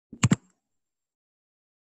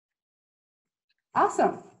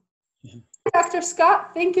Awesome. Dr.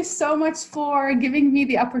 Scott, thank you so much for giving me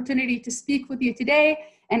the opportunity to speak with you today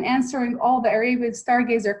and answering all the Arabian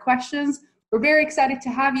Stargazer questions. We're very excited to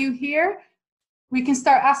have you here. We can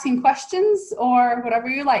start asking questions or whatever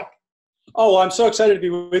you like. Oh, well, I'm so excited to be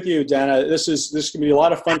with you, Dana. This going to be a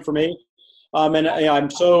lot of fun for me. And I'm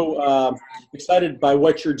so excited by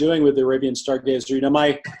what you're doing with the Arabian Stargazer. You know,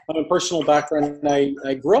 my personal background,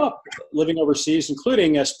 I grew up living overseas,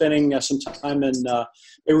 including spending some time in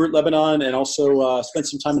Beirut, Lebanon, and also spent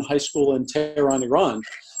some time in high school in Tehran, Iran.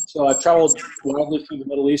 So I've traveled widely through the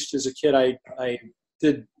Middle East as a kid. I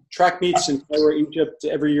did track meets in Cairo, Egypt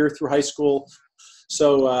every year through high school.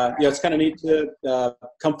 So yeah, it's kind of neat to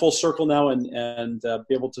come full circle now and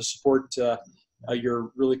be able to support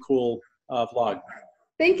your really cool vlog.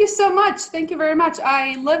 Thank you so much. Thank you very much.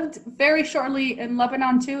 I lived very shortly in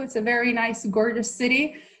Lebanon too. It's a very nice, gorgeous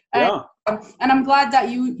city. Yeah. And I'm glad that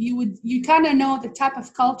you kind of know the type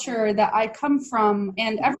of culture that I come from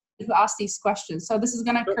and everybody who asks these questions. So this is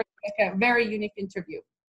going to create like a very unique interview.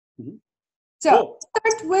 Mm-hmm. So cool.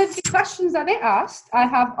 Start with the questions that they asked. I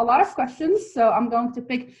have a lot of questions, so I'm going to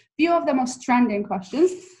pick a few of the most trending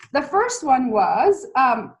questions. The first one was,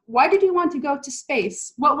 why did you want to go to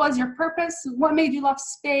space? What was your purpose? What made you love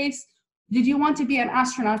space? Did you want to be an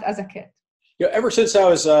astronaut as a kid? You know, ever since I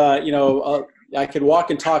was, I could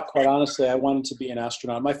walk and talk, quite honestly, I wanted to be an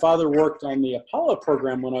astronaut. My father worked on the Apollo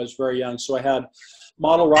program when I was very young, so I had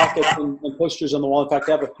model rockets and posters on the wall. In fact,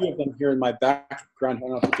 I have a few of them here in my background. I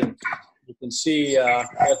don't know if you can see.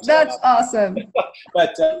 That's awesome.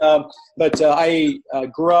 But I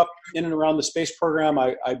grew up in and around the space program.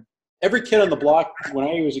 Every kid on the block when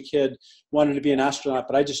I was a kid wanted to be an astronaut,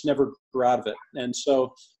 but I just never grew out of it. And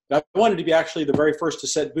so I wanted to be actually the very first to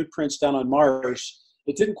set boot prints down on Mars.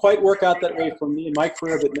 It didn't quite work out that way for me in my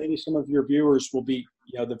career, but maybe some of your viewers will be,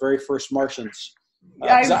 the very first Martians.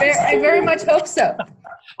 I very much hope so.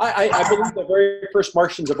 I believe the very first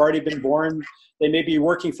Martians have already been born. They may be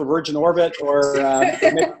working for Virgin Orbit or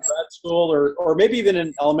maybe grad school or maybe even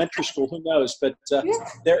in elementary school. Who knows? But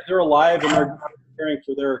they're alive and they're preparing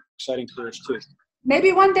for their exciting careers too.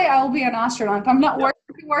 Maybe one day I'll be an astronaut. I'm not working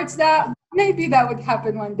towards that. Maybe that would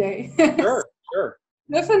happen one day. Sure.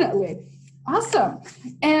 Definitely. Awesome.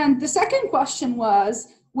 And the second question was,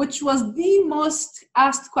 which was the most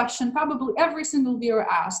asked question, probably every single viewer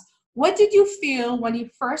asked, what did you feel when you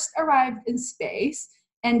first arrived in space?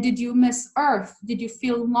 And did you miss Earth? Did you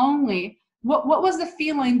feel lonely? What was the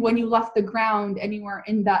feeling when you left the ground and you were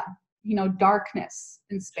in that, darkness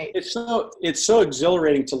in space? It's so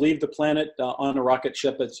exhilarating to leave the planet on a rocket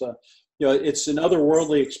ship. It's it's an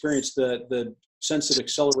otherworldly experience. The sense of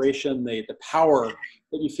acceleration, the power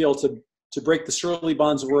that you feel to break the surly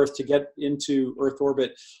bonds of Earth to get into Earth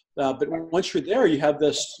orbit. But once you're there, you have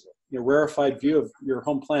this rarefied view of your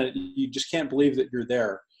home planet. You just can't believe that you're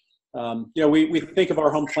there. We think of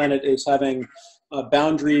our home planet as having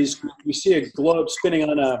boundaries. We see a globe spinning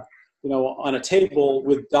on a table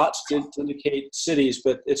with dots to indicate cities,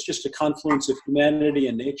 but it's just a confluence of humanity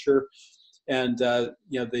and nature. And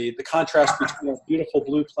the contrast between a beautiful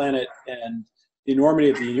blue planet and the enormity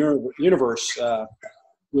of the universe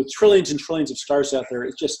with trillions and trillions of stars out there.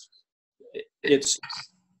 It's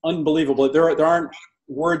unbelievable. There aren't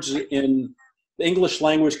words in the English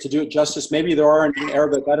language to do it justice. Maybe there are in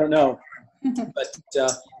Arabic, I don't know. But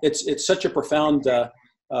it's such a profound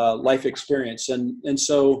life experience. And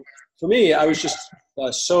so for me, I was just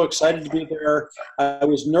so excited to be there. I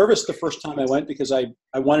was nervous the first time I went because I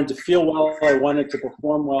wanted to feel well. I wanted to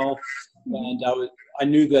perform well. And I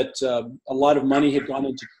knew that a lot of money had gone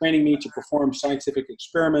into training me to perform scientific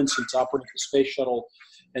experiments and to operate the space shuttle.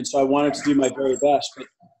 And so I wanted to do my very best. But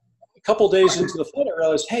a couple of days into the flight, I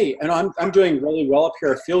realized, hey, I'm doing really well up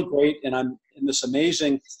here. I feel great, and I'm in this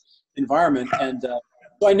amazing environment. And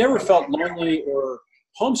so I never felt lonely or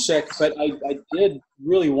homesick, but I did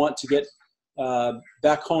really want to get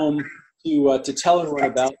back home to tell everyone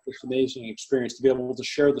about this amazing experience, to be able to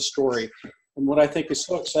share the story. And what I think is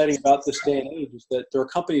so exciting about this day and age is that there are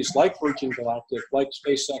companies like Virgin Galactic, like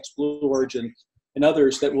SpaceX, Blue Origin, and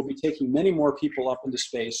others that will be taking many more people up into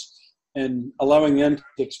space and allowing them to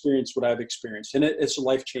experience what I've experienced. And it's a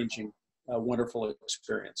life-changing, wonderful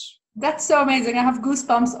experience. That's so amazing. I have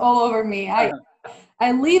goosebumps all over me.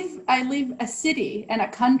 I leave a city and a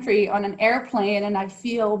country on an airplane and I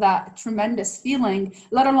feel that tremendous feeling,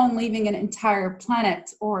 let alone leaving an entire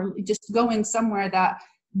planet or just going somewhere that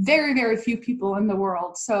very, very few people in the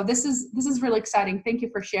world. So this is really exciting. Thank you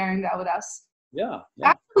for sharing that with us. Yeah.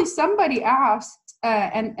 Actually, somebody asked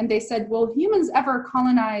and they said, will humans ever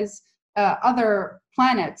colonize other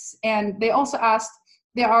planets? And they also asked,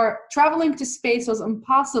 they are traveling to space was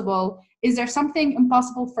impossible. Is there something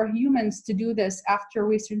impossible for humans to do this after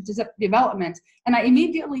research development? And I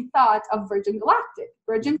immediately thought of Virgin Galactic.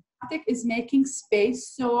 Virgin Galactic is making space,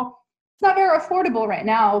 so it's not very affordable right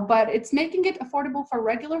now, but it's making it affordable for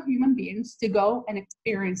regular human beings to go and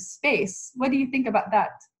experience space. What do you think about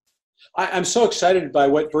that? I'm so excited by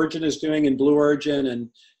what Virgin is doing in Blue Origin,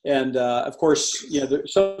 and of course, you know,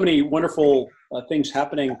 there's so many wonderful things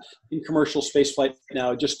happening in commercial spaceflight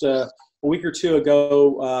now. Just a week or two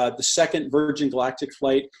ago, the second Virgin Galactic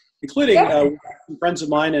flight, including friends of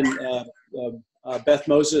mine and Beth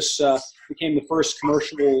Moses, became the first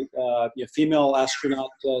commercial female astronaut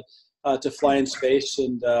to fly in space,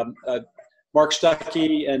 and Mark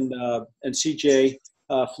Stuckey and CJ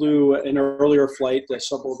flew an earlier flight, a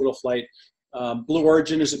suborbital flight. Blue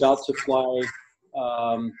Origin is about to fly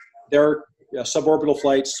their suborbital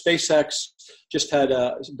flights. SpaceX just had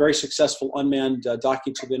a very successful unmanned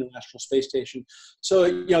docking to the International Space Station. So,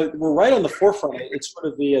 you know, we're right on the forefront. It's sort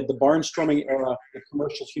of the barnstorming era of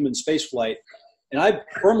commercial human spaceflight. And I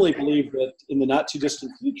firmly believe that in the not too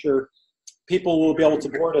distant future, people will be able to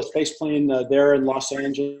board a space plane there in Los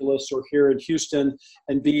Angeles or here in Houston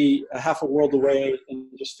and be a half a world away in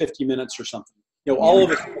just 50 minutes or something. You know, all of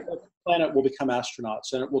the planet will become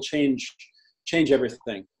astronauts, and it will change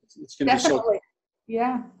everything. It's going to be so.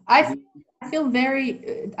 Yeah, I feel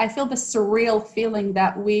the surreal feeling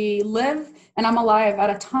that we live and I'm alive at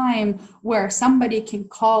a time where somebody can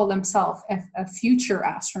call themselves a future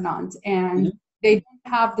astronaut, and they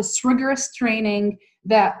don't have this rigorous training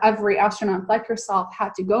that every astronaut like yourself had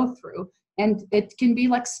to go through. And it can be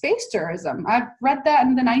like space tourism. I've read that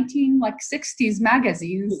in the 1960s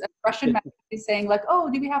magazines, Russian magazines saying like, oh,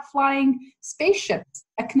 do we have flying spaceships?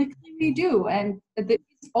 Technically we do. And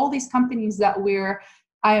all these companies that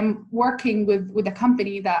I'm working with a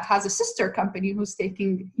company that has a sister company who's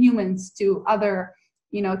taking humans to other,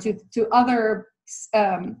 to other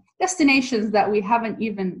destinations that we haven't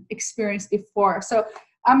even experienced before. So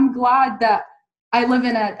I'm glad that I live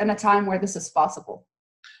in a time where this is possible.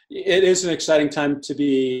 It is an exciting time to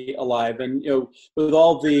be alive, and with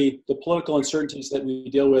all the political uncertainties that we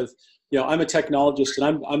deal with, I'm a technologist,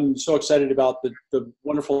 and I'm so excited about the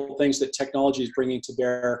wonderful things that technology is bringing to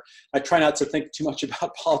bear. I try not to think too much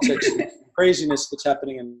about politics and craziness that's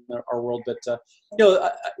happening in our world, but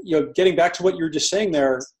getting back to what you were just saying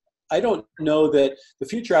there, I don't know that the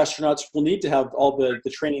future astronauts will need to have all the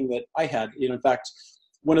training that I had. In fact,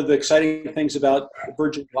 one of the exciting things about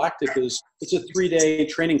Virgin Galactic is it's a 3-day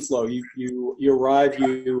training flow. You arrive,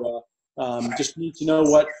 you just need to know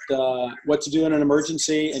what to do in an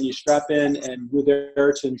emergency, and you strap in, and you're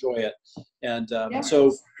there to enjoy it. And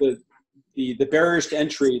so the barriers to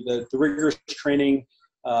entry, the rigorous training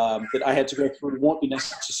that I had to go through won't be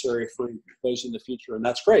necessary for those in the future, and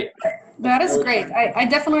that's great. That is great. I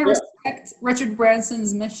definitely respect Richard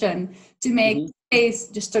Branson's mission to make space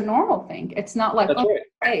just a normal thing. It's not like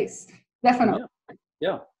space. Definitely.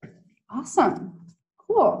 Yeah. Awesome.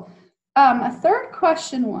 Cool. A third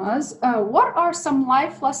question was, what are some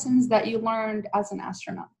life lessons that you learned as an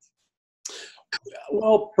astronaut?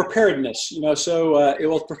 Well, preparedness.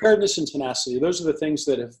 Preparedness and tenacity. Those are the things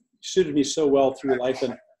that have suited me so well through life.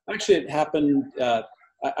 And actually, it happened.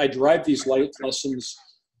 I derived these life lessons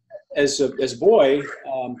as a boy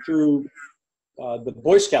through the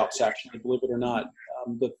Boy Scouts. Actually, believe it or not,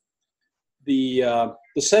 the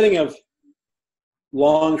setting of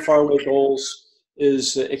long, faraway goals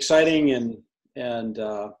is exciting, and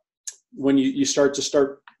when you start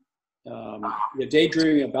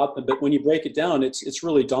daydreaming about them, but when you break it down, it's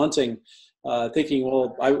really daunting. Thinking,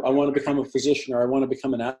 well, I want to become a physician, or I want to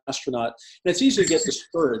become an astronaut, and it's easy to get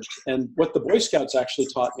discouraged. And what the Boy Scouts actually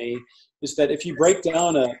taught me is that if you break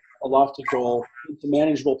down a lofty goal into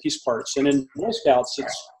manageable piece parts, and in Boy Scouts,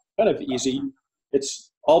 it's kind of easy.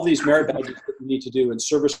 It's all these merit badges that you need to do and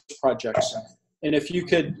service projects. And if you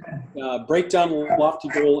could break down a lofty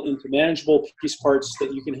goal into manageable piece parts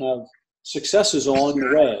that you can have successes along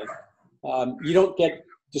the way, you don't get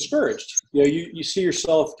discouraged. You see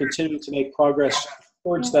yourself continuing to make progress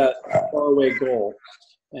towards that faraway goal.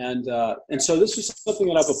 And so this is something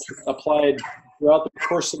that I've applied throughout the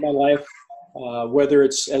course of my life, whether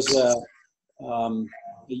it's as a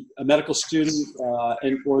medical student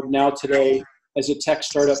or now today as a tech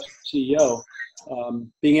startup CEO,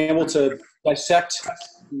 being able to dissect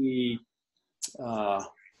the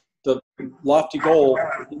lofty goal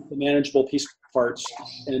into manageable piece parts,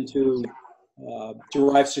 and to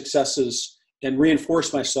derive successes and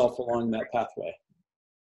reinforce myself along that pathway.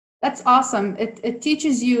 That's awesome. It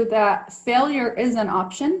teaches you that failure is an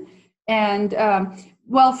option. And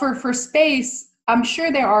for space, I'm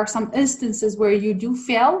sure there are some instances where you do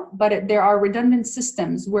fail, but there are redundant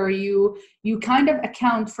systems where you kind of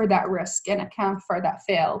account for that risk and account for that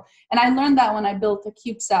fail. And I learned that when I built a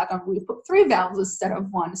CubeSat, and we put 3 valves instead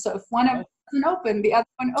of 1. So if one of them doesn't open, the other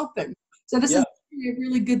one opens. So this is a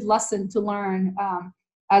really good lesson to learn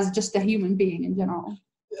as just a human being in general.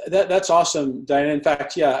 That's awesome, Diana. In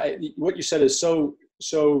fact, what you said is so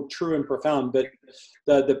true and profound. But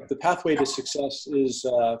the pathway to success is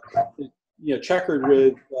checkered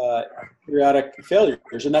with periodic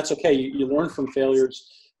failures, and that's okay. You learn from failures.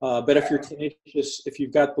 But if you're tenacious, if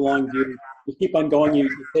you've got the long view, you keep on going. You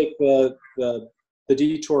take the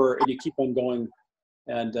detour and you keep on going.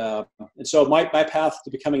 And so my path to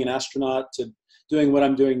becoming an astronaut, to doing what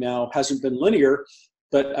I'm doing now, hasn't been linear,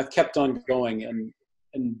 but I've kept on going, and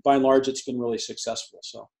by and large, it's been really successful.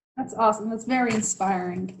 So that's awesome. That's very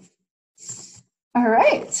inspiring. All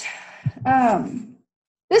right.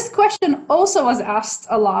 This question also was asked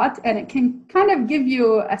a lot, and it can kind of give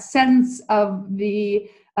you a sense of the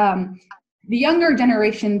younger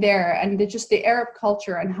generation there, and just the Arab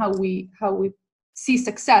culture and how we see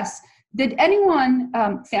success. Did anyone,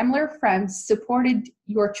 family or friends, supported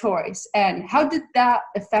your choice, and how did that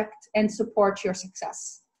affect and support your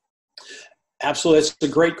success? Absolutely, it's a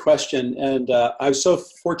great question, and I was so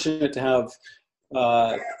fortunate to have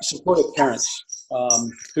supportive parents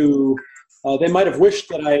who they might have wished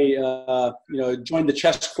that I joined the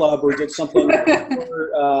chess club or did something more,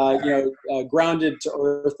 grounded to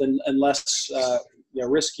earth and less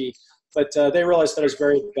risky. But they realized that I was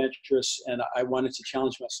very adventurous, and I wanted to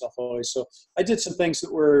challenge myself always. So I did some things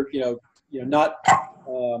that were, not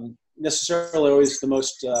necessarily always the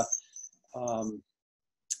most,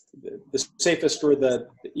 the safest or the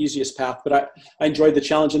easiest path. But I enjoyed the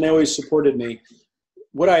challenge, and they always supported me.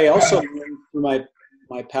 What I also learned through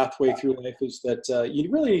my pathway through life is that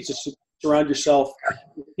you really need to surround yourself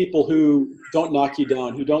with people who don't knock you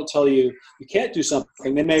down, who don't tell you you can't do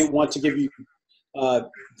something. They may want to give you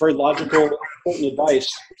very logical, important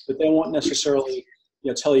advice, but they won't necessarily,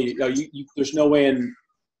 tell you, there's no way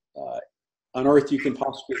on earth you can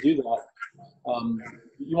possibly do that.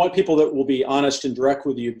 You want people that will be honest and direct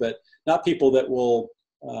with you, but not people that will,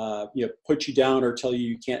 put you down or tell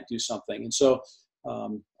you can't do something. And so,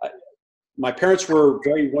 my parents were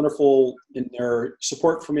very wonderful in their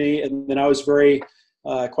support for me, and then I was very,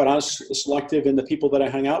 quite honest, selective in the people that I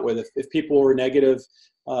hung out with. If people were negative,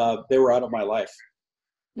 they were out of my life.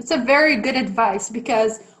 It's a very good advice,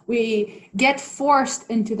 because we get forced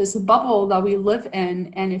into this bubble that we live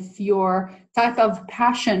in, and if your type of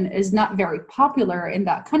passion is not very popular in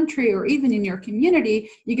that country or even in your community,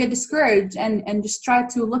 you get discouraged and just try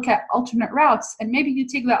to look at alternate routes, and maybe you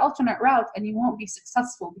take that alternate route and you won't be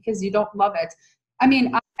successful because you don't love it. I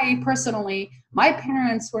mean, I personally, my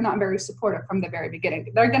parents were not very supportive from the very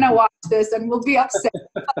beginning. They're gonna watch this and will be upset.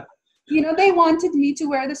 They wanted me to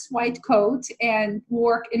wear this white coat and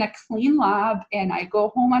work in a clean lab, and I go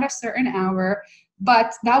home at a certain hour,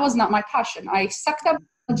 but that was not my passion. I sucked up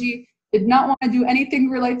biology, did not want to do anything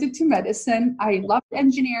related to medicine. I loved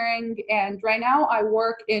engineering, and right now I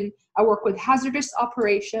work with hazardous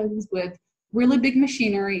operations with really big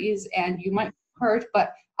machineries, and you might hurt,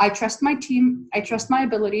 but I trust my team, I trust my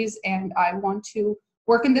abilities, and I want to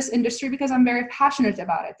work in this industry because I'm very passionate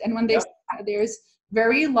about it. And when they say there's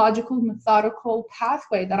very logical, methodical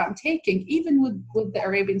pathway that I'm taking, even with the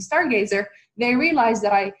Arabian Stargazer, they realize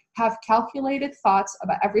that I have calculated thoughts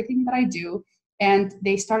about everything that I do, and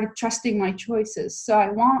they started trusting my choices. So I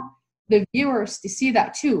want the viewers to see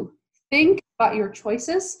that too. Think about your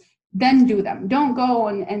choices, then do them. Don't go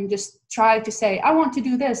and just try to say, I want to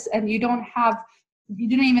do this, and you didn't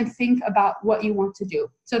even think about what you want to do.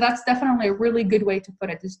 So that's definitely a really good way to put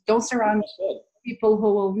it. Just don't surround people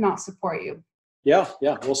who will not support you. Yeah,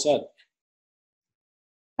 well said.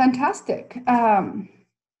 Fantastic.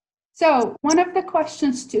 So one of the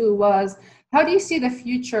questions too was, how do you see the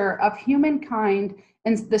future of humankind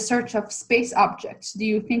in the search of space objects? Do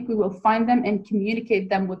you think we will find them and communicate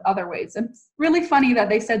them with other ways? And it's really funny that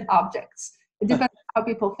they said objects. It depends on how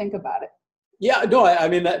people think about it. Yeah, no, I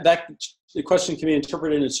mean, that the question can be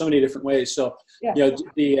interpreted in so many different ways. So,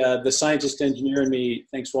 the scientist engineer in me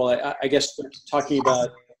thinks, well, I guess they're talking about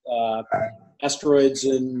asteroids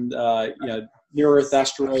and near-Earth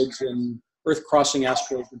asteroids and Earth-crossing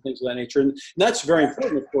asteroids and things of that nature, and that's very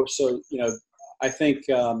important, of course. So I think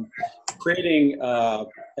creating a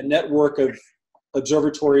network of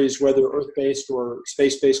observatories, whether Earth-based or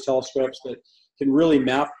space-based telescopes, that can really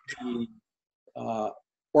map the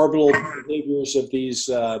orbital behaviors of these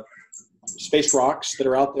space rocks that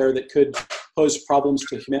are out there that could pose problems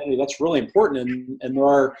to humanity, that's really important. And there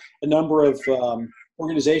are a number of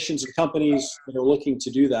organizations and companies that are looking to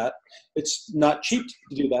do that. It's not cheap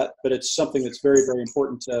to do that, but it's something that's very, very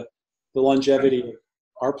important to the longevity of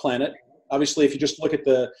our planet. Obviously, if you just look at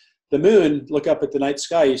the moon, look up at the night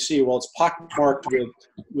sky, you see, well, it's pockmarked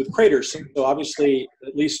with craters. So obviously,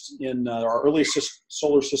 at least in our early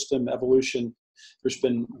solar system evolution, there's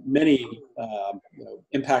been many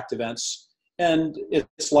impact events. And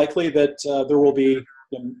it's likely that there will be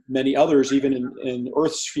many others, even in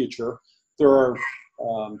Earth's future. There are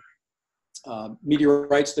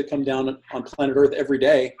meteorites that come down on planet Earth every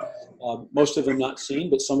day. Most of them not seen,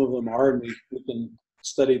 but some of them are, and we can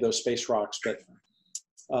study those space rocks. But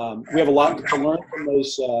we have a lot to learn from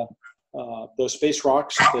those space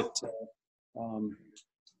rocks that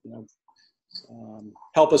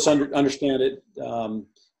help us understand it,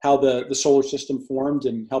 how the solar system formed,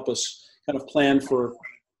 and help us kind of plan for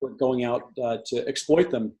going out to exploit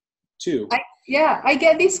them too. I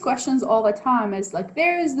get these questions all the time. It's like,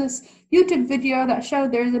 there's this YouTube video that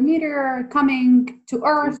showed there's a meteor coming to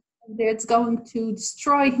Earth, and it's going to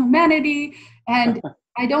destroy humanity. And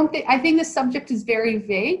I think the subject is very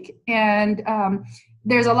vague, and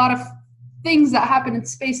there's a lot of things that happen in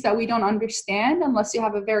space that we don't understand unless you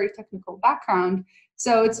have a very technical background.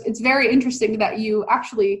 So it's very interesting that you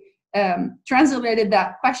actually translated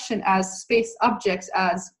that question as space objects,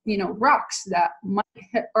 as rocks that might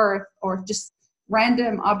hit Earth, or just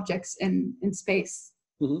random objects in space.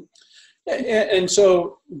 Mm-hmm. And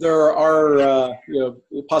so there are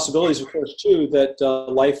possibilities, of course, too, that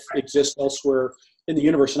life exists elsewhere in the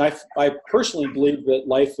universe. And I personally believe that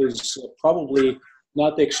life is probably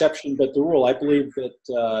not the exception, but the rule. I believe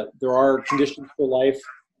that there are conditions for life,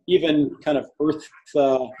 even kind of Earth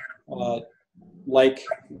like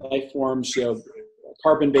life forms,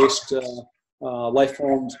 carbon-based life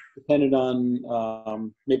forms dependent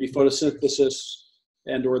on maybe photosynthesis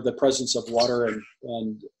and or the presence of water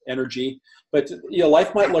and energy. But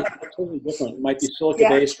life might look totally different. It might be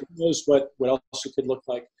silica-based. Who knows what else it could look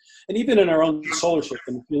like? And even in our own solar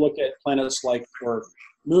system, if you look at planets like, or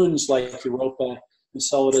moons like Europa,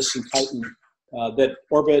 Enceladus, and Titan that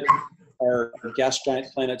orbit our gas giant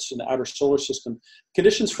planets in the outer solar system,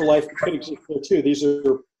 conditions for life could exist there too. These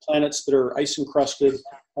are planets that are ice encrusted,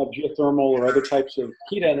 have geothermal or other types of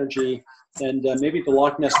heat energy, and maybe the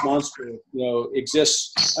Loch Ness Monster,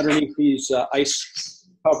 exists underneath these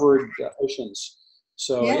ice-covered oceans.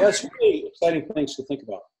 So it's really exciting things to think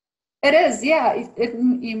about. It is, yeah.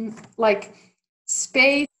 Like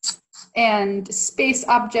space and space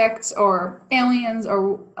objects or aliens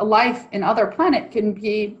or life in other planet can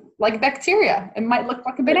be like bacteria. It might look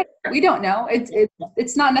like a banana. We don't know.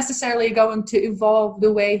 It's not necessarily going to evolve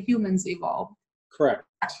the way humans evolve. Correct.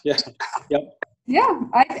 Yeah. Yep. Yeah,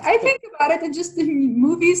 I think about it. It just,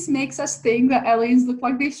 movies makes us think that aliens look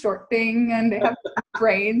like this short thing and they have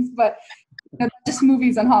brains, but that's just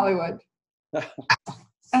movies in Hollywood.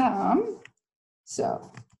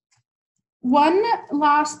 So one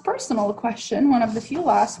last personal question, one of the few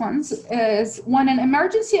last ones, is when an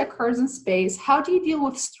emergency occurs in space, how do you deal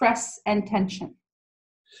with stress and tension?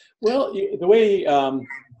 Well, the way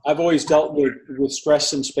I've always dealt with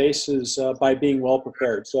stress in space is by being well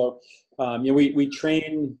prepared. So we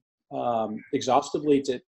train exhaustively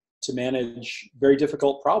to manage very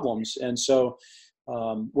difficult problems. And so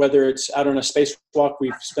whether it's out on a spacewalk,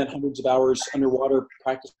 we've spent hundreds of hours underwater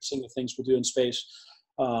practicing the things we'll do in space,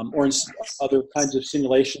 or in other kinds of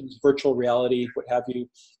simulations, virtual reality, what have you.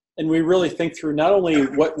 And we really think through not only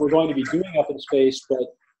what we're going to be doing up in space,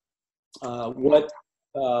 but what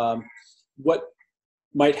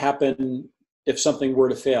might happen if something were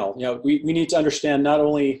to fail. We need to understand not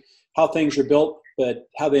only how things are built, but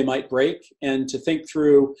how they might break, and to think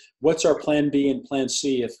through what's our plan B and plan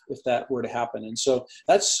C if that were to happen. And so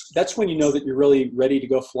that's when you know that you're really ready to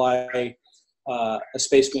go fly a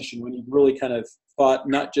space mission, when you've really kind of thought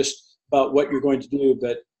not just about what you're going to do,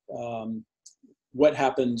 but what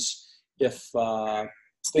happens if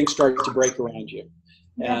things start to break around you.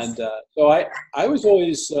 Yes. And so I was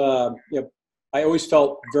always, I always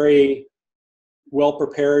felt very well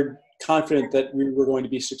prepared, confident that we were going to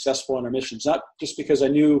be successful on our missions, not just because I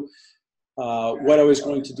knew what I was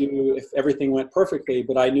going to do if everything went perfectly,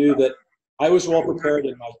 but I knew that I was well prepared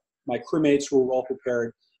and my crewmates were well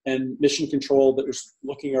prepared, and mission control that was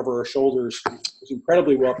looking over our shoulders was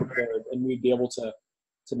incredibly well prepared, and we'd be able to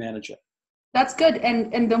manage it. That's good.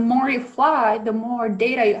 And the more you fly, the more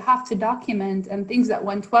data you have to document and things that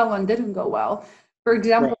went well and didn't go well. For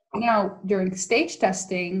example, now during stage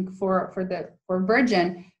testing for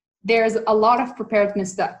Virgin, there's a lot of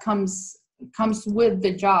preparedness that comes comes with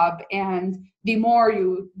the job. And the more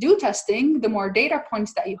you do testing, the more data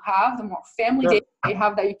points that you have, the more family data you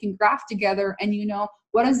have that you can graph together, and you know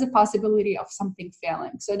what is the possibility of something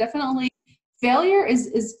failing. So definitely failure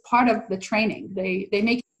is part of the training. They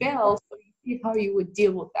make you fail, so you see how you would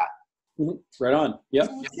deal with that. Right on.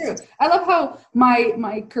 Yep. True. I love how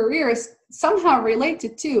my career is somehow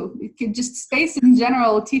related too. It could just space in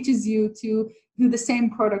general teaches you to do the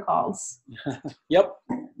same protocols. Yep.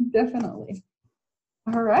 Definitely.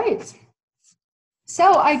 All right.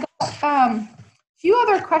 So I got a few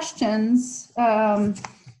other questions that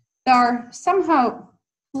are somehow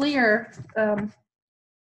clear.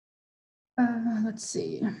 Let's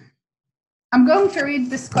see. I'm going to read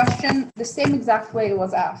this question the same exact way it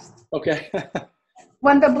was asked. Okay.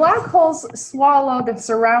 When the black holes swallow the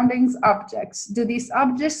surroundings objects, do these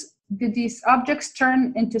objects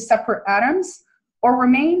turn into separate atoms or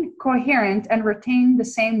remain coherent and retain the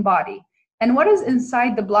same body? And what is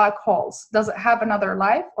inside the black holes? Does it have another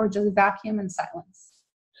life or just vacuum and silence?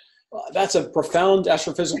 Well, that's a profound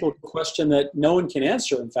astrophysical question that no one can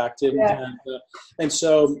answer, in fact. And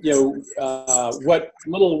so, what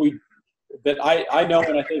little that I know,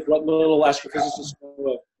 and I think what little astrophysicists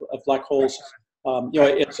know of black holes,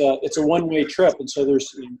 it's a one-way trip, and so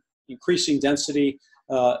there's increasing density.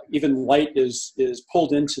 Even light is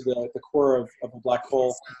pulled into the core of a black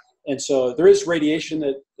hole, and so there is radiation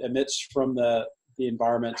that emits from the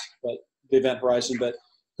environment, but the event horizon. But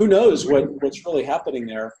who knows what's really happening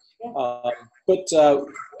there? But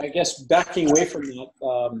I guess backing away from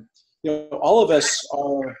that, all of us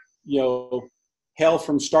are hail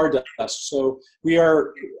from stardust. So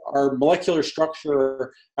our molecular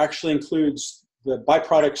structure actually includes the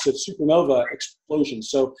byproducts of supernova explosions.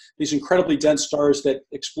 So these incredibly dense stars that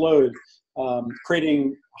explode,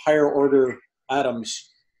 creating higher order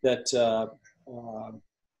atoms that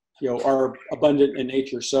are abundant in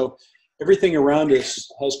nature. So everything around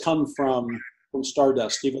us has come from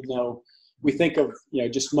stardust, even though we think of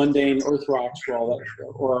just mundane earth rocks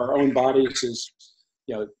or our own bodies as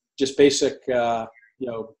just basic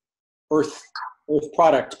earth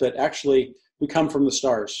product, but actually we come from the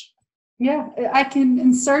stars. Yeah, I can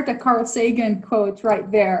insert a Carl Sagan quote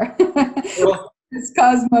right there. Well, This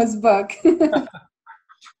Cosmos book.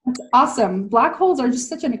 That's awesome. Black holes are just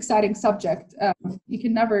such an exciting subject. You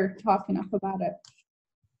can never talk enough about it.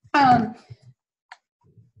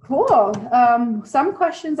 Cool. Some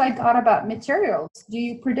questions I got about materials. Do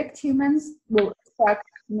you predict humans will extract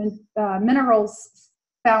minerals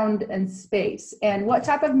found in space? And what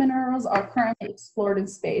type of minerals are currently explored in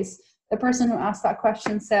space? The person who asked that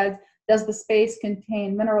question said, does the space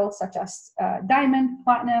contain minerals such as diamond,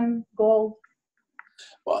 platinum, gold?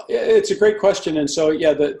 Well, it's a great question. And so,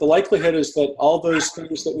 yeah, the likelihood is that all those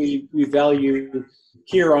things that we value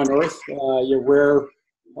here on Earth, rare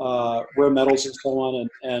metals and so on,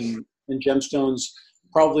 and gemstones,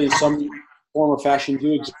 probably in some form or fashion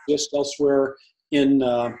do exist elsewhere in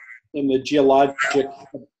the geologic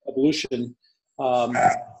evolution.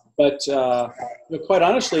 But quite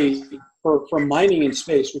honestly, for mining in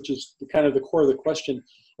space, which is kind of the core of the question,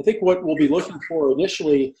 I think what we'll be looking for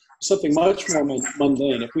initially is something much more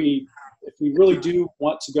mundane. If we really do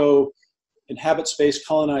want to go inhabit space,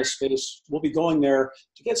 colonize space, we'll be going there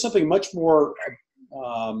to get something much more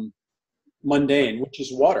mundane, which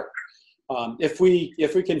is water. If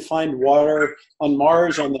we can find water on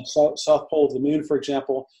Mars, on the south pole of the moon, for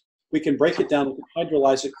example, we can break it down, we can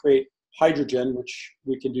hydrolyze it, create hydrogen, which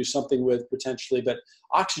we can do something with potentially, but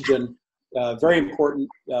oxygen, very important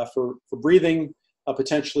for breathing,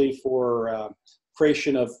 potentially for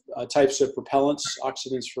creation of types of propellants,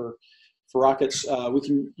 oxidants for rockets. We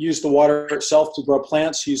can use the water itself to grow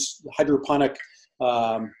plants, use hydroponic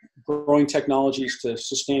growing technologies to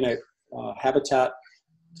sustain a habitat,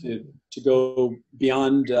 to go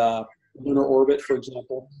beyond lunar orbit, for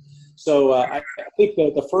example. So I think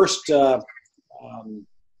the first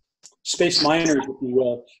space miners, if you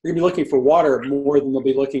will, are going to be looking for water more than they'll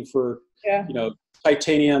be looking for,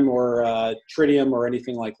 titanium or tritium or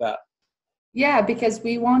anything like that. Yeah, because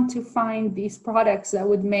we want to find these products that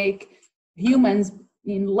would make humans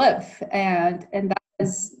live, and that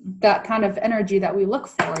is that kind of energy that we look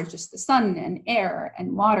for, just the sun and air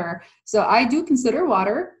and water. So I do consider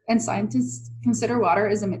water, and scientists consider water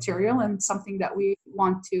as a material and something that we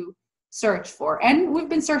want to search for, and we've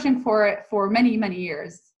been searching for it for many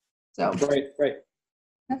years. So right,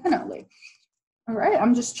 definitely. All right,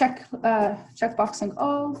 I'm just checkboxing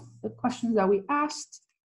all the questions that we asked.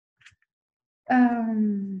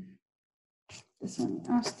 This one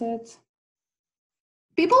asked it.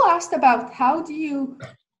 People asked about how do you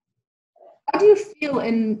How do you feel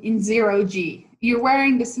in zero G? You're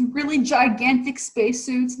wearing this really gigantic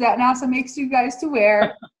spacesuits that NASA makes you guys to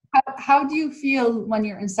wear. How do you feel when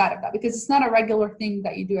you're inside of that? Because it's not a regular thing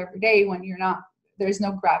that you do every day when there's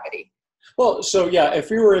no gravity. Well, so yeah, if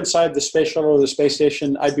we were inside the space shuttle or the space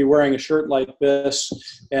station, I'd be wearing a shirt like this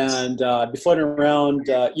and be floating around.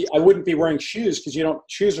 I wouldn't be wearing shoes because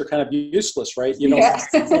shoes are kind of useless, right? You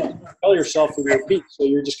don't propel yourself with your feet, so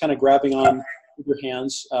you're just kind of grabbing on with your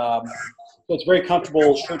hands. So it's very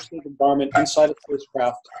comfortable, shirt-sleeve environment inside a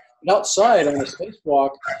spacecraft. And outside on a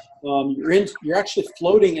spacewalk, you're actually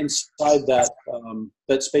floating inside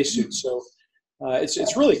that spacesuit. So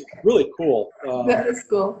it's really, really cool. That is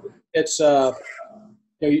cool. It's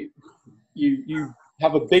you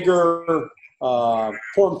have a bigger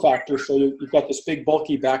form factor, so you've got this big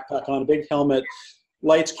bulky backpack on, a big helmet,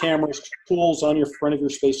 lights, cameras, tools on your front of your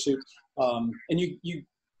spacesuit, and you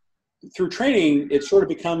through training it sort of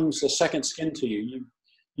becomes a second skin to you.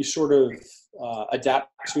 You sort of adapt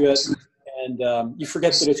to it, and you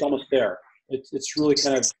forget that it's almost there. It's really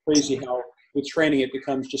kind of crazy how with training it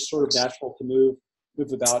becomes just sort of natural to move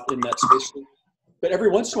about in that spacesuit. But every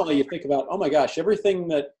once in a while you think about, oh my gosh, everything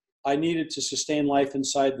that I needed to sustain life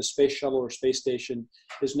inside the space shuttle or space station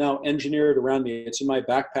is now engineered around me. It's in my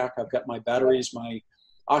backpack. I've got my batteries, my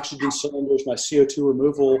oxygen cylinders, my CO2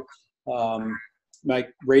 removal, my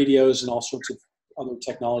radios, and all sorts of other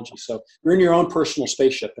technology. So you're in your own personal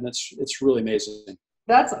spaceship, and it's really amazing.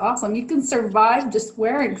 That's awesome. You can survive just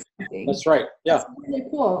wearing something. That's right. Yeah. That's really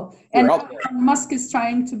cool. And Musk is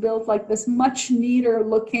trying to build like this much neater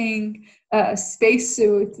looking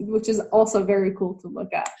spacesuit, which is also very cool to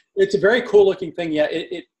look at. It's a very cool looking thing. Yeah.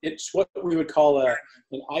 It's what we would call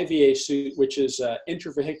an IVA suit, which is an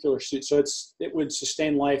intravehicular suit. So it would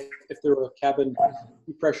sustain life if there were cabin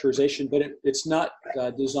depressurization, but it's not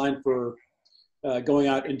designed for going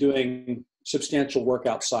out and doing substantial work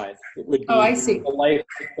outside. It would be I see. a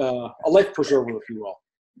life preserver, if you will.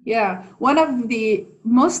 Yeah, one of the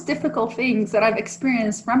most difficult things that I've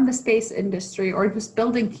experienced from the space industry or just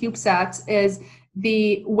building CubeSats is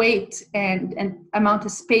the weight and amount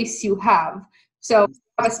of space you have. So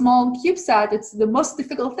a small CubeSat, it's the most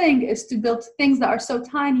difficult thing is to build things that are so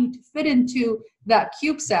tiny to fit into that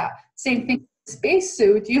CubeSat. Same thing with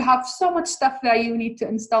spacesuit. You have so much stuff that you need to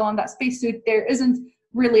install on that spacesuit. There isn't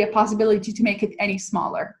really a possibility to make it any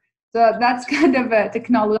smaller. So that's kind of a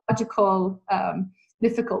technological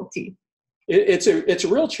difficulty. It's a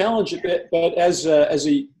real challenge, but as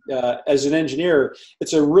an engineer,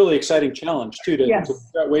 it's a really exciting challenge too to figure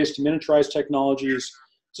out ways to miniaturize technologies,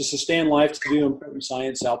 to sustain life, to do important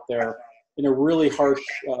science out there in a really harsh,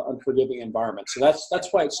 unforgiving environment. So that's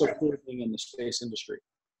why it's so cool being in the space industry.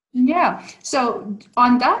 Yeah. So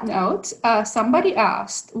on that note, somebody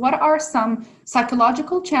asked, what are some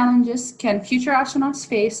psychological challenges can future astronauts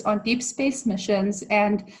face on deep space missions,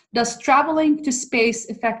 and does traveling to space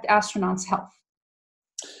affect astronauts' health?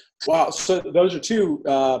 Wow. So those are two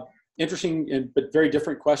interesting but very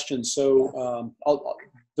different questions. So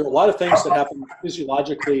there are a lot of things that happen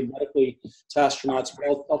physiologically, medically to astronauts,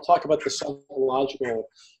 but I'll talk about the psychological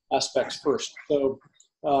aspects first. So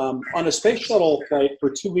on a space shuttle flight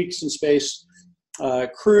for 2 weeks in space,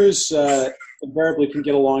 crews invariably can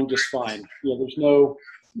get along just fine. There's no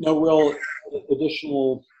real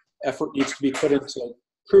additional effort needs to be put into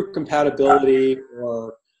crew compatibility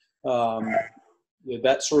or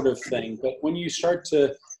that sort of thing. But when you start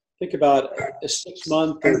to think about a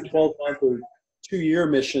 6-month or 12-month or 2-year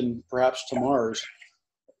mission, perhaps to Mars,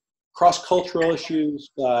 cross-cultural issues,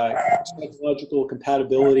 psychological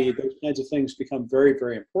compatibility, those kinds of things become very,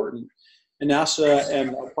 very important. And NASA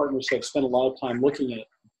and our partners have spent a lot of time looking at,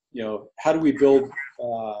 how do we build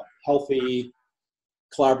healthy,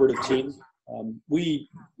 collaborative teams? We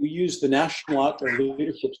use the National Outdoor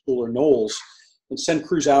Leadership School, or NOLS, and send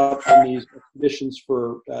crews out on these missions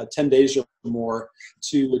for 10 days or more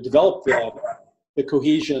to develop the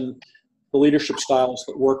cohesion, the leadership styles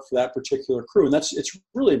that work for that particular crew. And it's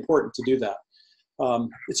really important to do that.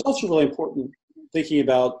 It's also really important thinking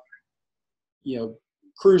about,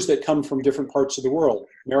 crews that come from different parts of the world,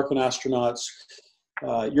 American astronauts,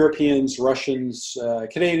 Europeans, Russians,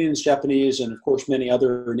 Canadians, Japanese, and of course many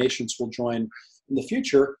other nations will join in the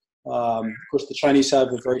future. Of course, the Chinese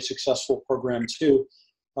have a very successful program too.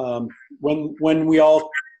 When we all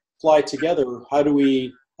fly together, how do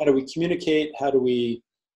we communicate? How do we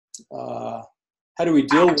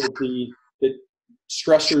deal with the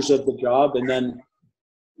stressors of the job? And then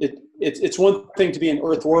it's one thing to be in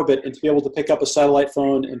Earth orbit and to be able to pick up a satellite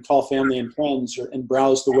phone and call family and friends and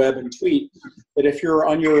browse the web and tweet. But if you're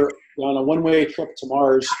on a one-way trip to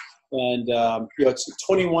Mars and it's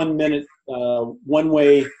a 21-minute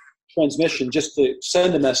one-way transmission just to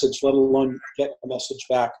send a message, let alone get a message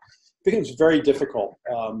back, becomes very difficult.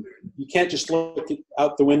 You can't just look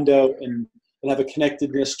out the window and have a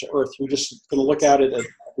connectedness to Earth. You're just going to look out at a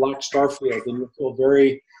black star field and you'll feel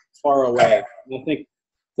very far away. And I think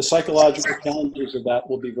the psychological challenges of that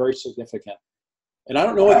will be very significant. And I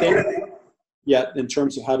don't know what they do yet in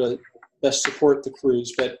terms of how to best support the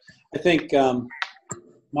crews, but I think in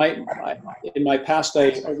my past,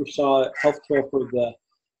 I oversaw healthcare for the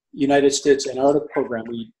United States Antarctic program.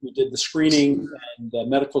 We did the screening and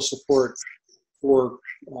medical support for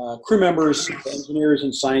crew members, engineers,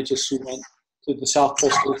 and scientists who went to the South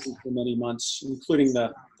Pole Station for many months, including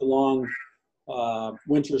the long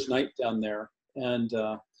winter's night down there. And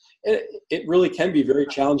it really can be very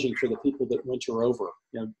challenging for the people that winter over,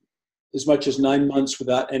 as much as 9 months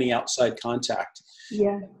without any outside contact.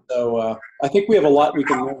 Yeah. So I think we have a lot we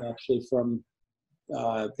can learn actually from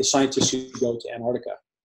the scientists who go to Antarctica.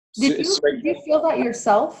 Did you feel that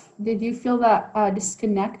yourself? Did you feel that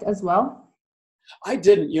disconnect as well? I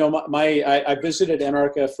didn't. I visited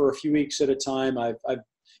Antarctica for a few weeks at a time.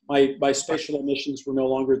 My spatial missions were no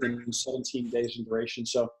longer than 17 days in duration,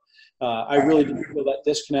 so I really didn't feel that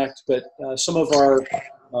disconnect. But some of our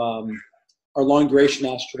long duration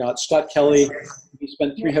astronauts, Scott Kelly, he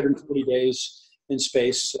spent 340 days in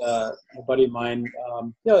space. A buddy of mine.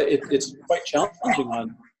 It's quite challenging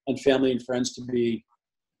on family and friends to be,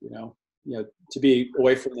 to be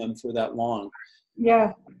away from them for that long.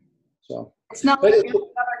 Yeah. So it's not like you're in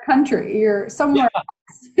another country. You're somewhere else.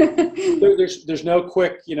 There's no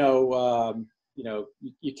quick, you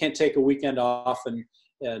can't take a weekend off and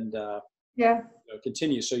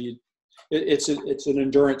continue. So it's an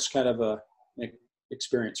endurance kind of a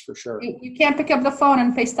experience for sure. You can't pick up the phone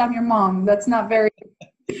and FaceTime your mom. That's not very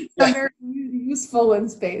useful in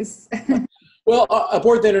space. Well,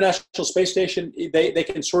 aboard the International Space Station, they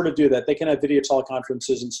can sort of do that. They can have video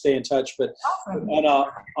teleconferences and stay in touch. But awesome.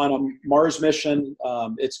 on a Mars mission,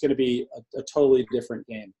 it's going to be a totally different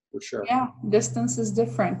game for sure. Yeah, distance is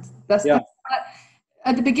different.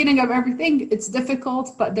 At the beginning of everything, it's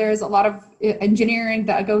difficult, but there's a lot of engineering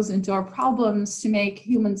that goes into our problems to make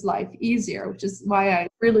humans' life easier, which is why I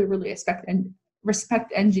really, really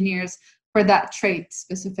respect engineers for that trait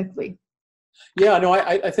specifically. Yeah, no,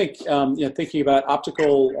 I think thinking about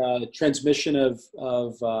optical transmission of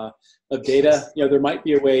data, there might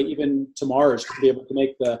be a way even to Mars to be able to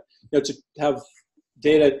make to have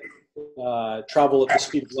data travel at the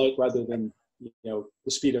speed of light rather than the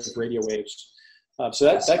speed of radio waves. So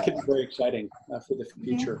that could be very exciting for the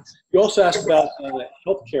future. You also asked about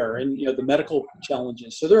healthcare and the medical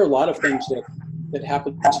challenges. So there are a lot of things that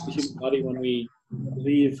happen to the human body when we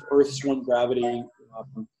leave Earth's one gravity.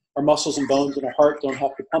 Our muscles and bones in our heart don't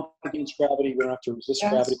have to pump against gravity. We don't have to resist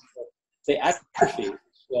gravity. They atrophy.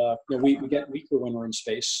 We get weaker when we're in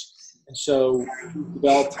space. And so we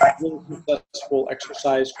developed really successful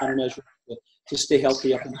exercise countermeasures to stay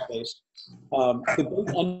healthy up in space. The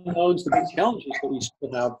big unknowns, the big challenges that we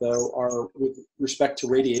still have, though, are with respect to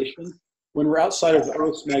radiation. When we're outside of the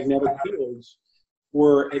Earth's magnetic fields,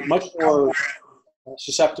 we're much more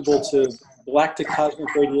susceptible to galactic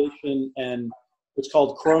cosmic radiation and what's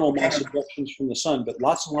called coronal mass ejections from the sun. But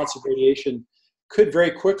lots and lots of radiation could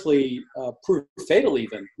very quickly prove fatal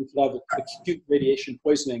even. We could have acute radiation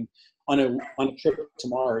poisoning on a trip to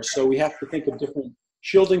Mars. So we have to think of different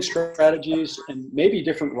shielding strategies and maybe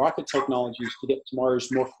different rocket technologies to get to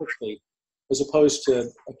Mars more quickly, as opposed to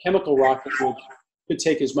a chemical rocket, which could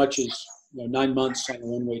take as much as 9 months on a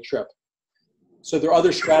one-way trip. So there are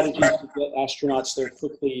other strategies to get astronauts there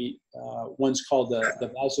quickly. One's called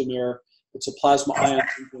the Vasimir. It's a plasma ion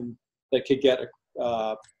engine that could get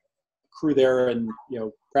a crew there in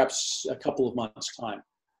perhaps a couple of months' time.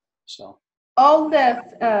 So all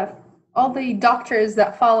the doctors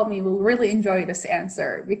that follow me will really enjoy this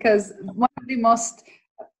answer, because one of the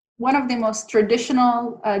most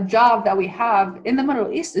traditional job that we have in the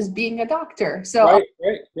Middle East is being a doctor. So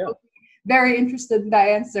right, yeah. Very interested in that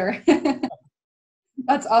answer.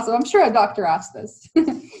 That's awesome. I'm sure a doctor asked this.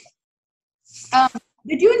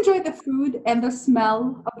 Did you enjoy the food and the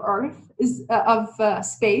smell of Earth, of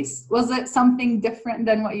space? Was it something different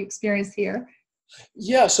than what you experienced here?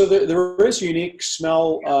 Yeah, so there is a unique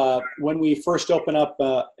smell when we first open up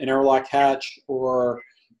an airlock hatch or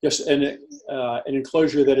just an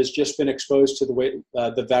enclosure that has just been exposed to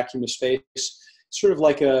the vacuum of space. Sort of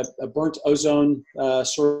like a burnt ozone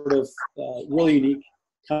sort of really unique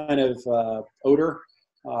kind of odor,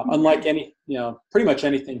 unlike pretty much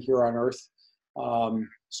anything here on Earth.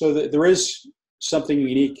 So there is something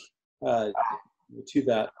unique to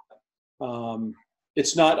that.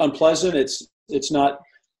 it's not unpleasant. It's not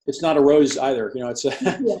a rose either. You know, it's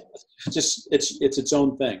it's its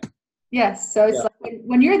own thing. Yes. So it's like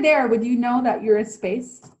when you're there, would you know that you're in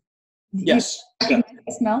space? Yes. You recognize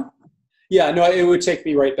the smell? Yeah. No, it would take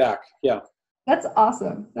me right back. Yeah. That's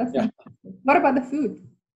awesome. That's fantastic. What about the food?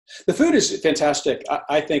 The food is fantastic.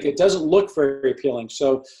 I think it doesn't look very appealing.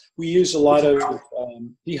 So we use a lot of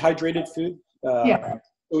dehydrated food.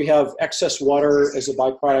 We have excess water as a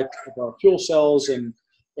byproduct of our fuel cells and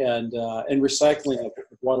recycling of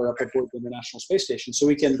water up aboard the International Space Station. So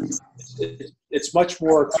we can, it's much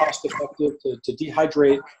more cost effective to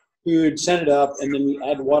dehydrate food, send it up, and then we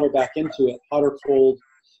add water back into it, hot or cold,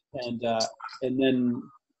 and then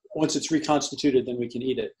once it's reconstituted, then we can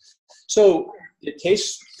eat it. So it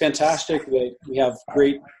tastes fantastic. We have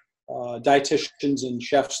great dietitians and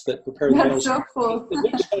chefs that prepare the meals. That's so cool.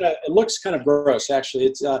 It looks kind of gross, actually.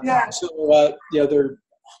 It's they're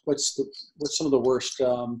what's some of the worst?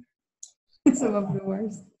 Some of the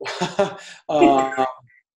worst.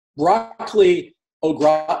 Broccoli au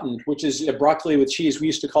gratin, which is broccoli with cheese. We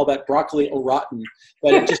used to call that broccoli au rotten,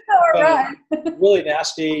 but it just really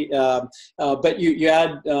nasty. But you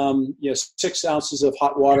add 6 ounces of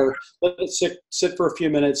hot water, let it sit for a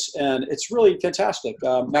few minutes, and it's really fantastic.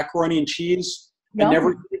 Macaroni and cheese. I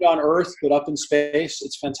never eat it on Earth, but up in space,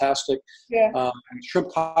 it's fantastic. Yeah.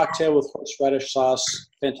 Shrimp cocktail with horseradish sauce,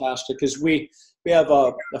 fantastic. Because we have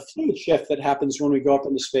a fluid shift that happens when we go up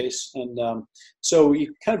into space, and so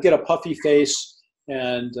you kind of get a puffy face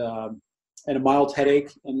and a mild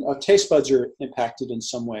headache, and our taste buds are impacted in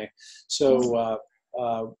some way. So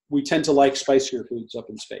we tend to like spicier foods up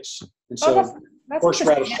in space, and so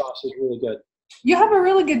horseradish sauce is really good. You have a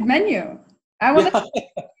really good menu. I want to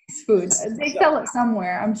food. They sell it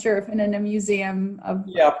somewhere, I'm sure, if in a museum of.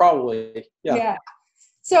 Yeah, probably. Yeah.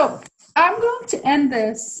 So I'm going to end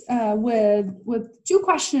this with 2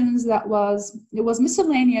 questions. It was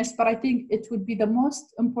miscellaneous, but I think it would be the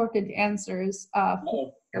most important answers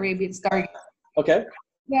for Arabian Stargazer. Okay.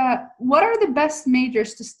 Yeah. What are the best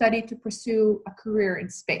majors to study to pursue a career in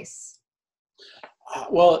space?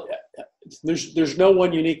 Well, there's no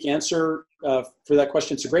one unique answer for that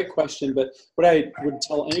question. It's a great question, but what I would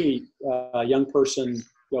tell any young person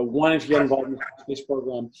wanting to get involved in the space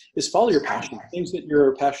program is follow your passion. Things that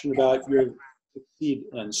you're passionate about, you'll succeed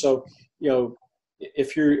in. So,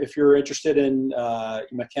 if you're interested in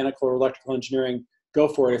mechanical or electrical engineering, go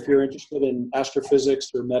for it. If you're interested in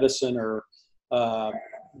astrophysics or medicine or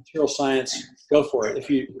material science, go for it. If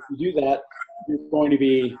you do that, you're going to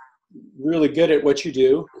be really good at what you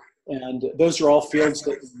do, and those are all fields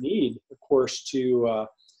that we need, of course, to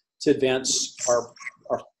advance our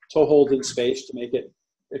toehold in space, to make it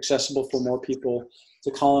accessible for more people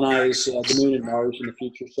to colonize the moon and Mars in the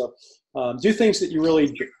future. So do things that you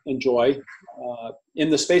really enjoy. In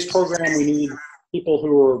the space program, we need people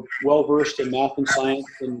who are well versed in math and science,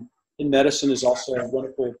 and in medicine is also a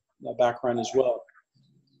wonderful background as well.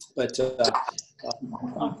 But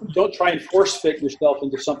don't try and force fit yourself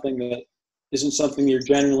into something that isn't something you're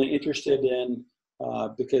genuinely interested in,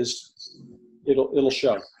 because it'll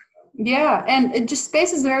show. Yeah, and just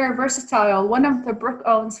space is very versatile. One of the Brooke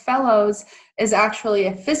Owens fellows is actually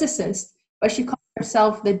a physicist, but she calls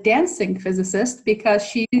herself the dancing physicist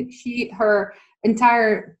because her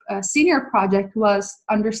entire senior project was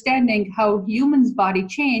understanding how humans' body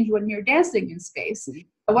change when you're dancing in space.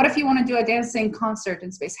 Mm-hmm. What if you want to do a dancing concert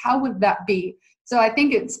in space? How would that be? So I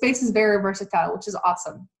think space is very versatile, which is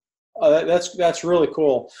awesome. That's really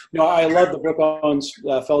cool. I love the Brooke Owens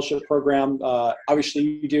Fellowship Program. Obviously,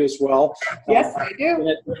 you do as well. Yes, I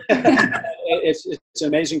do. It's an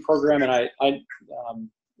amazing program, and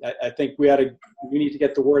I think we need to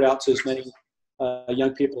get the word out to as many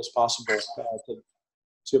young people as possible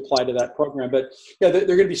to apply to that program. But there are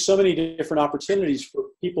going to be so many different opportunities for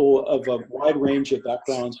people of a wide range of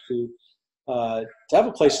backgrounds to have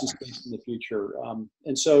a place in space in the future.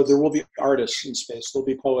 And so there will be artists in space, there'll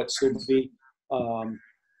be poets, there'll be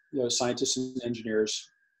scientists and engineers.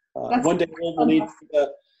 One day we'll need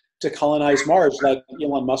to colonize Mars like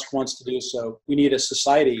Elon Musk wants to do. So we need a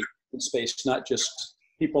society in space, not just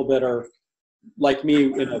people that are like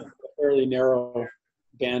me in a fairly narrow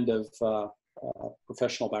band of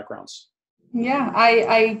professional backgrounds. Yeah,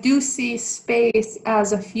 I do see space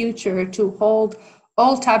as a future to hold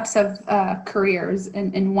all types of careers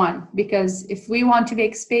in one, because if we want to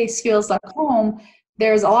make space feels like home,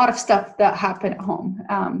 there's a lot of stuff that happen at home.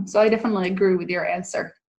 So I definitely agree with your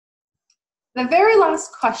answer. The very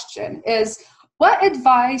last question is, what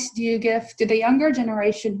advice do you give to the younger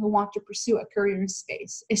generation who want to pursue a career in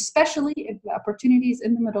space, especially if the opportunities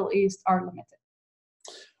in the Middle East are limited?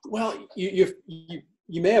 Well, you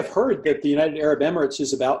may have heard that the United Arab Emirates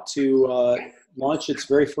is about to launch its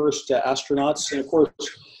very first astronauts. And of course,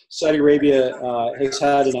 Saudi Arabia has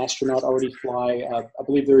had an astronaut already fly. I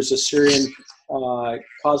believe there was a Syrian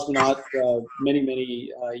cosmonaut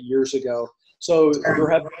many years ago. So there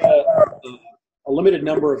have been a limited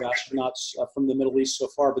number of astronauts from the Middle East so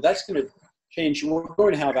far, but that's going to change. We're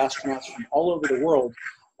going to have astronauts from all over the world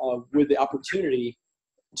with the opportunity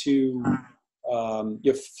to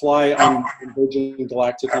fly on Virgin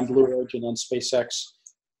Galactic, on Blue Origin, on SpaceX,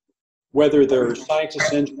 whether they're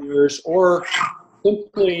scientists, engineers, or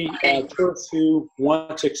simply tourists who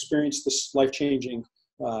want to experience this life-changing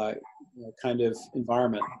kind of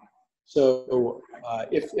environment. So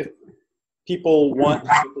if people want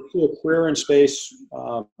to pursue a career in space,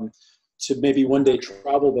 to maybe one day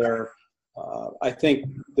travel there, I think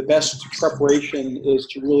the best preparation is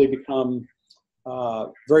to really become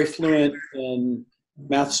very fluent in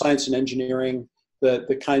math, science, and engineering.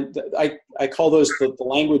 The kind that I call those the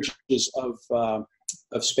languages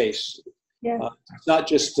of space. Yeah. It's not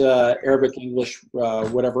just Arabic, English,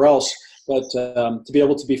 whatever else, but to be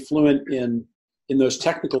able to be fluent in those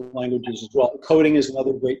technical languages as well. Coding is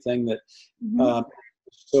another great thing that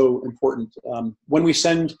is so important. When we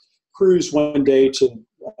send crews one day to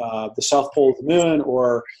the South Pole of the Moon,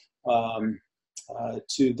 or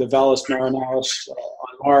to the Valles Marineris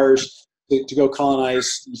on Mars, to go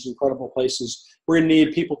colonize these incredible places, we're going to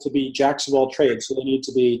need people to be jacks of all trades. So they need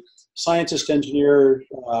to be scientist, engineer,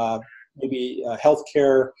 maybe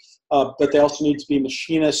healthcare, but they also need to be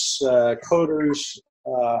machinists, coders.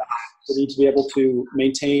 They need to be able to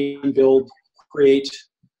maintain, build, create,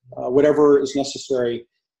 whatever is necessary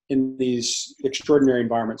in these extraordinary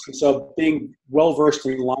environments. And so being well-versed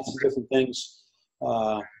in lots of different things,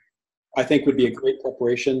 I think would be a great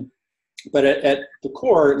preparation. But at the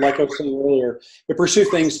core, like I was saying earlier, you pursue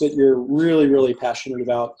things that you're really, really passionate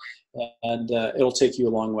about, and it'll take you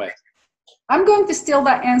a long way. I'm going to steal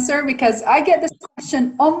that answer because I get this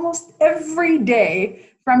question almost every day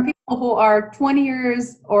from people who are 20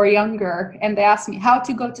 years or younger, and they ask me how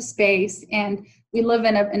to go to space. And we live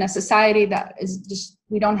in a society that is just,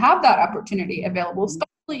 we don't have that opportunity available,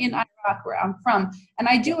 especially in Iraq, where I'm from. And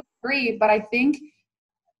I do agree, but I think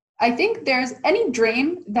there's any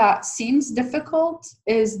dream that seems difficult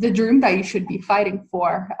is the dream that you should be fighting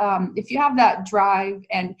for. If you have that drive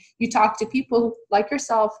and you talk to people like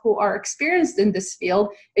yourself who are experienced in this field,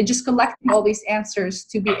 it just collecting all these answers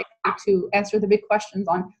to be able to answer the big questions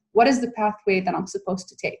on what is the pathway that I'm supposed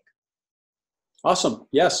to take. Awesome.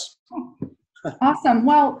 Yes. Awesome.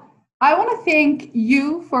 Well, I want to thank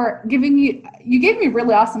you for giving me, you gave me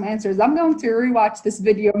really awesome answers. I'm going to rewatch this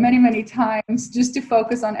video many times just to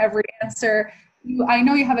focus on every answer. I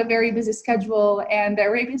know you have a very busy schedule, and the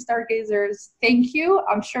Arabian Stargazers, thank you.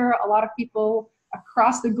 I'm sure a lot of people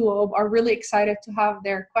across the globe are really excited to have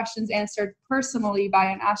their questions answered personally by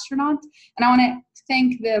an astronaut. And I want to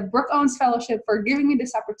thank the Brooke Owens Fellowship for giving me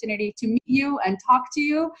this opportunity to meet you and talk to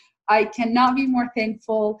you. I cannot be more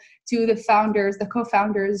thankful to the founders, the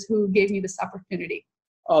co-founders who gave me this opportunity.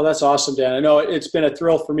 Oh, that's awesome, Dan. I know it's been a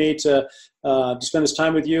thrill for me to spend this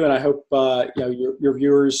time with you, and I hope your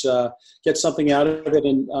viewers get something out of it.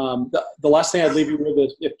 And the last thing I'd leave you with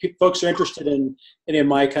is, if folks are interested in any of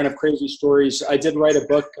my kind of crazy stories, I did write a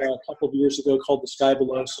book a couple of years ago called The Sky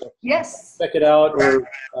Below. So yes, check it out, or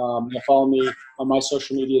follow me on my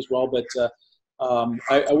social media as well. But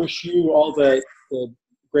I wish you all the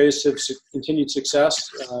greatest of continued success,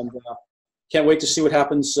 and can't wait to see what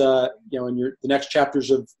happens, in the next chapters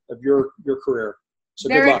of your career. So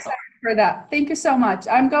very good luck. excited for that. Thank you so much.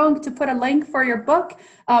 I'm going to put a link for your book.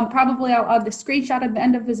 Probably I'll add the screenshot at the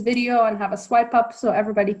end of this video and have a swipe up so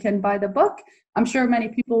everybody can buy the book. I'm sure many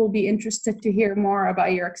people will be interested to hear more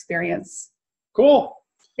about your experience. Cool.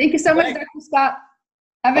 Thank you so much, Dr. Scott.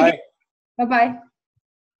 Have a good day. Bye-bye.